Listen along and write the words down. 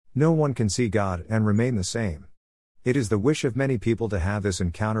No one can see God and remain the same. It is the wish of many people to have this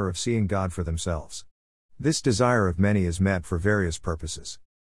encounter of seeing God for themselves. This desire of many is met for various purposes.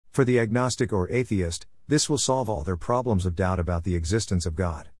 For the agnostic or atheist, this will solve all their problems of doubt about the existence of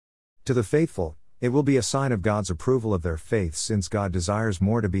God. To the faithful, it will be a sign of God's approval of their faith, since God desires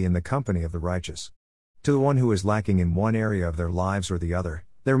more to be in the company of the righteous. To the one who is lacking in one area of their lives or the other,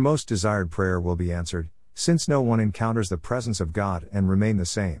 their most desired prayer will be answered, since no one encounters the presence of God and remain the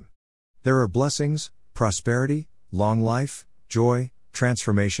same. There are blessings, prosperity, long life, joy,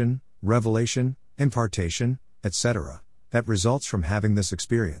 transformation, revelation, impartation, etc., that results from having this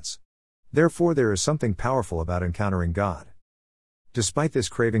experience. Therefore, there is something powerful about encountering God. Despite this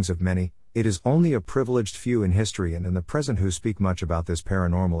cravings of many, it is only a privileged few in history and in the present who speak much about this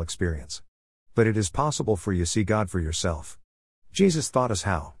paranormal experience. But it is possible for you to see God for yourself. Jesus taught us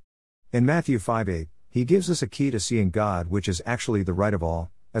how. In Matthew 5:8, he gives us a key to seeing God, which is actually the right of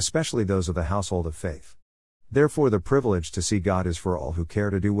all, especially those of the household of faith. Therefore, the privilege to see God is for all who care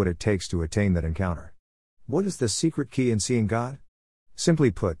to do what it takes to attain that encounter. What is the secret key in seeing God? Simply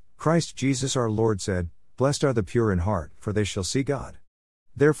put, Christ Jesus our Lord said, "Blessed are the pure in heart, for they shall see God."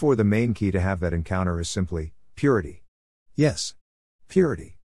 Therefore, the main key to have that encounter is simply purity. Yes.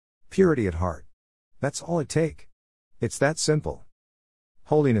 Purity. Purity at heart. That's all it takes. It's that simple.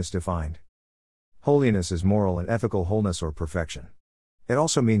 Holiness defined. Holiness is moral and ethical wholeness or perfection. It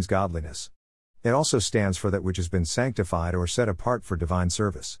also means godliness. It also stands for that which has been sanctified or set apart for divine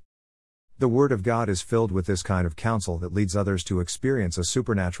service. The Word of God is filled with this kind of counsel that leads others to experience a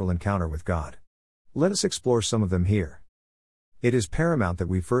supernatural encounter with God. Let us explore some of them here. It is paramount that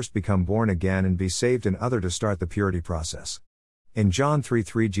we first become born again and be saved in order to start the purity process. In John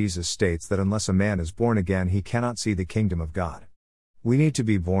 3:3 Jesus states that unless a man is born again he cannot see the kingdom of God. We need to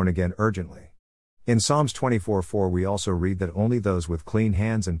be born again urgently. In Psalms 24:4 we also read that only those with clean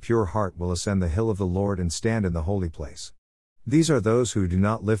hands and pure heart will ascend the hill of the Lord and stand in the holy place. These are those who do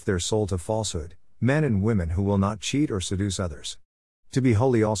not lift their soul to falsehood, men and women who will not cheat or seduce others. To be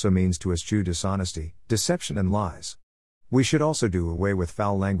holy also means to eschew dishonesty, deception and lies. We should also do away with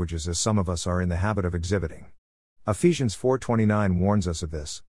foul languages, as some of us are in the habit of exhibiting. Ephesians 4:29 warns us of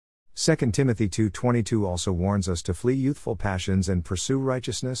this. 2 Timothy 2:22 also warns us to flee youthful passions and pursue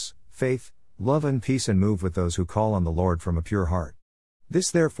righteousness, faith, love and peace, and move with those who call on the Lord from a pure heart. This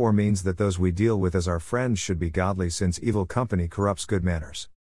therefore means that those we deal with as our friends should be godly, since evil company corrupts good manners.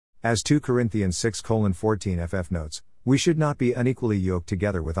 As 2 Corinthians 6:14 ff notes, we should not be unequally yoked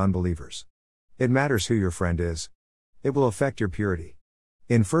together with unbelievers. It matters who your friend is. It will affect your purity.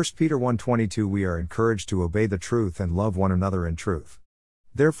 In 1 Peter 1:22 we are encouraged to obey the truth and love one another in truth.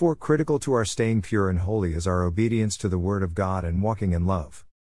 Therefore, critical to our staying pure and holy is our obedience to the Word of God and walking in love.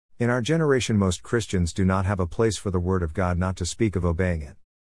 In our generation most Christians do not have a place for the Word of God, not to speak of obeying it.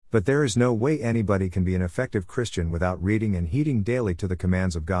 But there is no way anybody can be an effective Christian without reading and heeding daily to the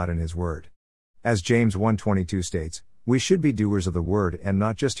commands of God and His Word. As James 1:22 states, we should be doers of the Word and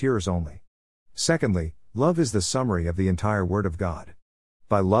not just hearers only. Secondly, love is the summary of the entire Word of God.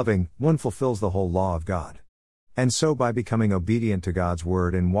 By loving, one fulfills the whole law of God. And so by becoming obedient to God's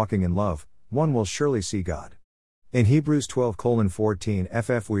Word and walking in love, one will surely see God. In Hebrews 12:14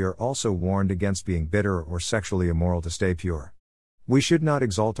 ff we are also warned against being bitter or sexually immoral to stay pure. We should not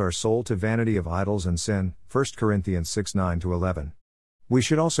exalt our soul to vanity of idols and sin, 1 Corinthians 6:9-11. We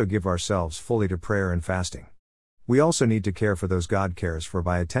should also give ourselves fully to prayer and fasting. We also need to care for those God cares for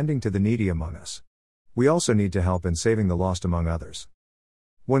by attending to the needy among us. We also need to help in saving the lost among others.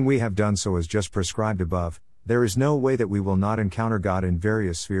 When we have done so as just prescribed above, there is no way that we will not encounter God in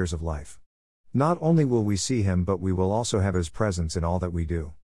various spheres of life. Not only will we see Him, but we will also have His presence in all that we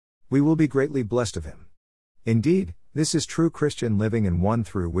do. We will be greatly blessed of Him. Indeed, this is true Christian living, and one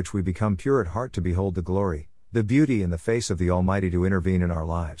through which we become pure at heart to behold the glory, the beauty and the face of the Almighty to intervene in our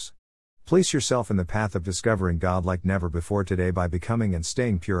lives. Place yourself in the path of discovering God like never before today by becoming and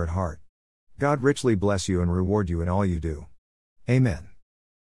staying pure at heart. God richly bless you and reward you in all you do. Amen.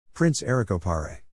 Prince Eric Opare.